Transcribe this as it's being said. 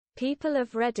People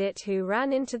of Reddit who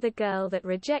ran into the girl that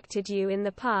rejected you in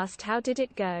the past, how did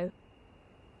it go?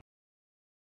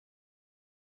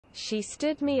 She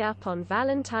stood me up on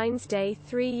Valentine's Day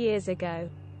 3 years ago.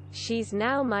 She's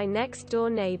now my next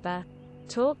door neighbor.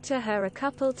 Talked to her a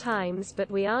couple times but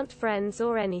we aren't friends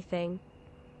or anything.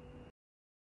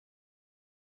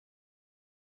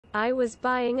 I was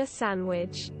buying a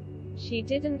sandwich. She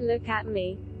didn't look at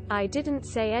me. I didn't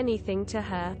say anything to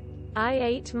her. I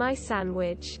ate my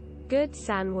sandwich. Good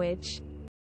sandwich.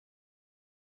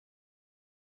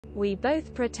 We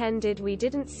both pretended we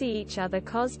didn't see each other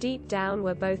cause deep down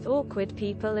we're both awkward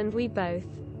people and we both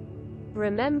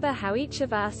remember how each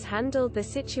of us handled the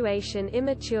situation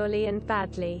immaturely and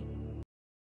badly.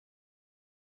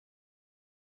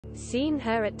 Seen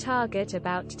her at Target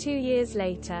about 2 years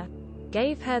later.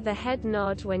 Gave her the head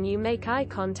nod when you make eye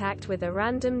contact with a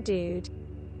random dude.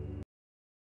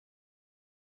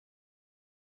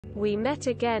 We met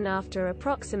again after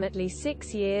approximately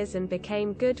 6 years and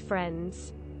became good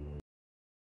friends.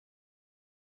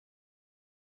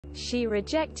 She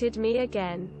rejected me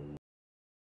again.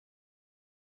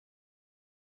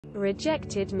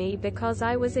 Rejected me because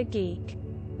I was a geek.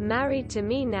 Married to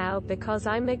me now because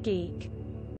I'm a geek.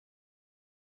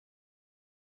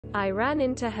 I ran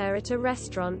into her at a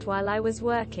restaurant while I was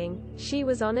working. She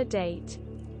was on a date.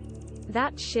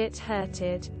 That shit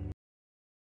hurted.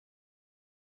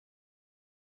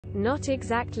 Not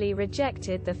exactly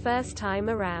rejected the first time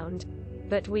around.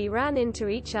 But we ran into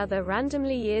each other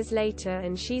randomly years later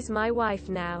and she's my wife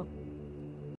now.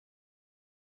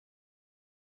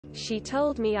 She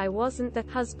told me I wasn't the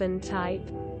husband type.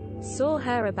 Saw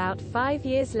her about 5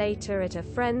 years later at a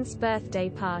friend's birthday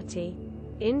party.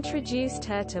 Introduced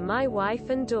her to my wife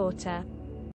and daughter.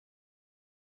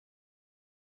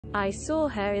 I saw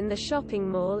her in the shopping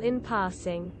mall in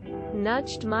passing.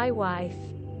 Nudged my wife.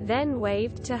 Then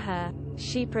waved to her.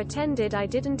 She pretended I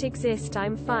didn't exist.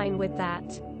 I'm fine with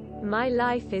that. My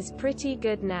life is pretty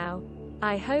good now.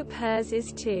 I hope hers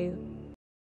is too.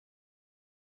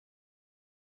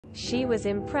 She was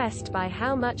impressed by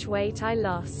how much weight I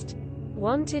lost.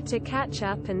 Wanted to catch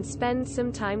up and spend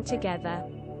some time together.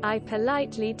 I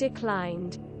politely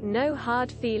declined. No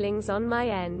hard feelings on my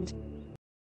end.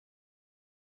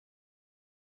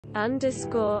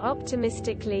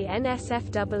 _optimistically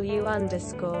NSFW_.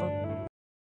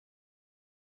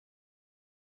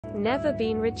 Never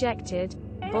been rejected.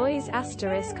 Boys *,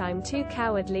 I'm too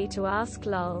cowardly to ask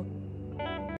lol.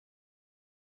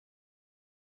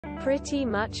 Pretty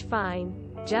much fine.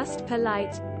 Just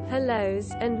polite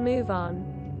hellos and move on.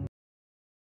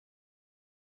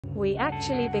 We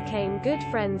actually became good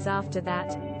friends after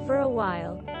that, for a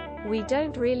while. We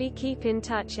don't really keep in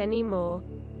touch anymore.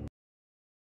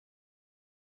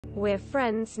 We're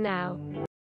friends now.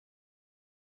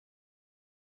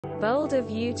 Bold of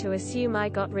you to assume I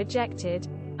got rejected.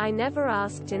 I never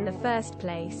asked in the first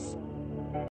place.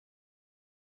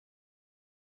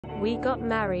 We got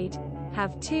married,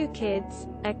 have 2 kids,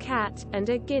 a cat, and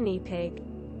a guinea pig.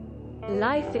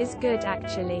 Life is good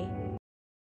actually.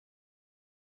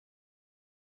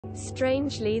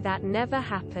 Strangely that never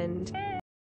happened.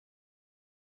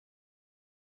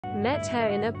 Met her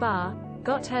in a bar,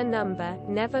 got her number,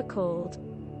 never called.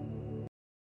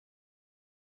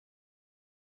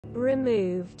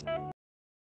 Removed.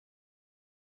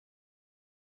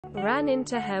 Ran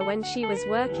into her when she was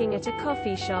working at a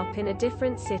coffee shop in a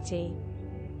different city.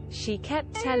 She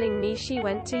kept telling me she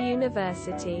went to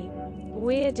university.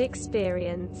 Weird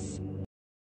experience.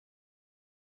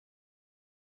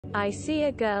 I see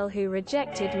a girl who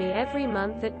rejected me every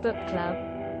month at book club.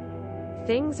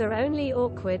 Things are only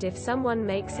awkward if someone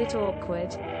makes it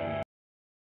awkward.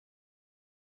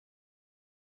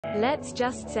 Let's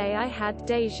just say I had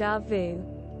déjà vu.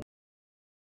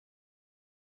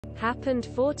 Happened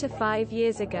 4 to 5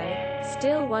 years ago.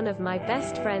 Still one of my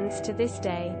best friends to this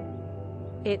day.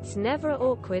 It's never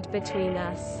awkward between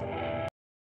us.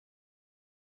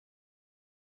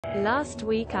 Last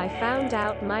week I found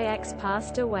out my ex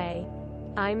passed away.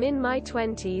 I'm in my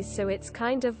 20s, so it's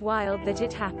kind of wild that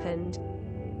it happened.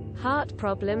 Heart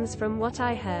problems from what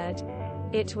I heard.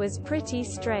 It was pretty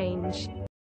strange.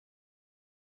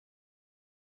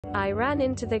 I ran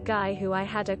into the guy who I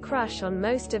had a crush on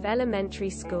most of elementary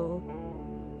school.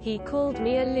 He called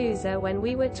me a loser when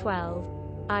we were 12.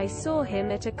 I saw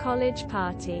him at a college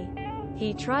party.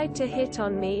 He tried to hit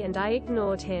on me and I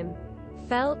ignored him.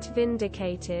 Felt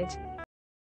vindicated.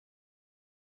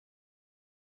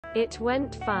 It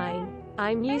went fine.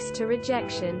 I'm used to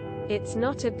rejection. It's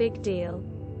not a big deal.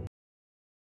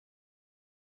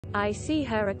 I see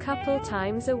her a couple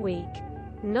times a week.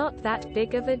 Not that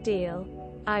big of a deal.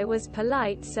 I was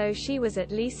polite, so she was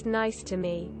at least nice to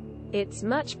me. It's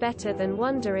much better than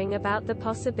wondering about the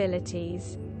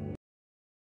possibilities.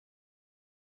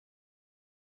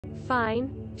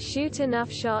 Fine, shoot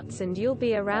enough shots and you'll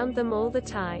be around them all the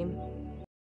time.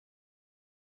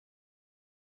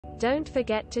 Don't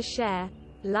forget to share,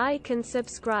 like and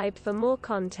subscribe for more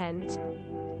content.